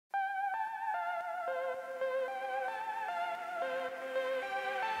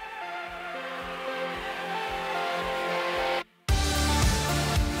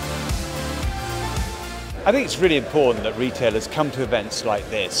I think it's really important that retailers come to events like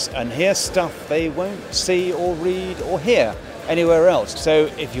this and hear stuff they won't see or read or hear anywhere else.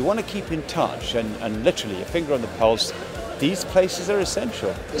 So if you want to keep in touch and literally your finger on the pulse, these places are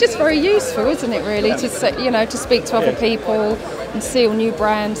essential. Just very useful, isn't it, really, to speak to other people and see all new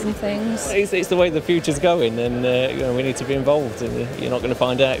brands and things. It's the way the future's going, and we need to be involved. And you're not going to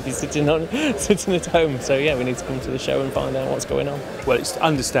find out if you're sitting at home. So yeah, we need to come to the show and find out what's going on. Well, it's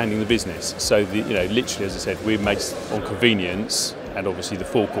understanding the business. So literally, as I said, we're based on convenience, and obviously the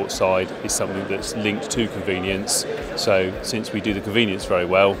forecourt side is something that's linked to convenience. So since we do the convenience very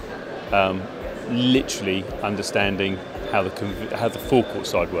well, literally understanding how the forecourt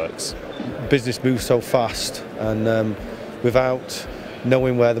side works. Business moves so fast, and without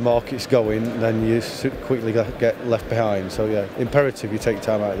knowing where the market's going, then you quickly get left behind. So yeah, imperative you take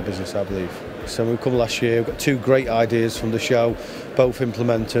time out of the business, I believe. So we've come last year, we've got 2 great ideas from the show, both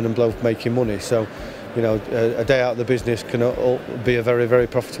implementing and both making money. So a day out of the business can be a very, very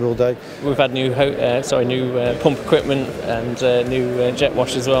profitable day. We've had new pump equipment and new jet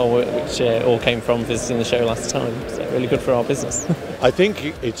wash as well, which all came from visiting the show last time. So really good for our business. I think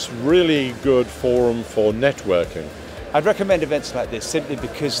it's really good forum for networking. I'd recommend events like this simply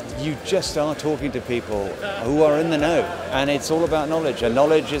because you just are talking to people who are in the know, and it's all about knowledge, and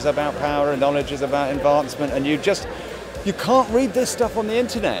knowledge is about power, and knowledge is about advancement, and you can't read this stuff on the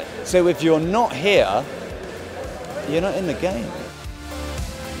internet. So if you're not here, you're not in the game.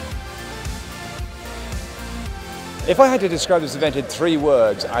 If I had to describe this event in 3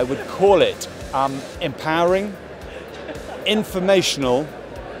 words, I would call it empowering, informational,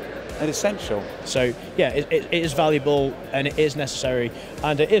 and essential. So yeah, it is valuable, and it is necessary,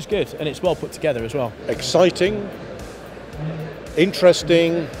 and it is good, and it's well put together as well. Exciting,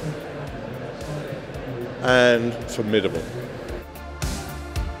 interesting, and formidable.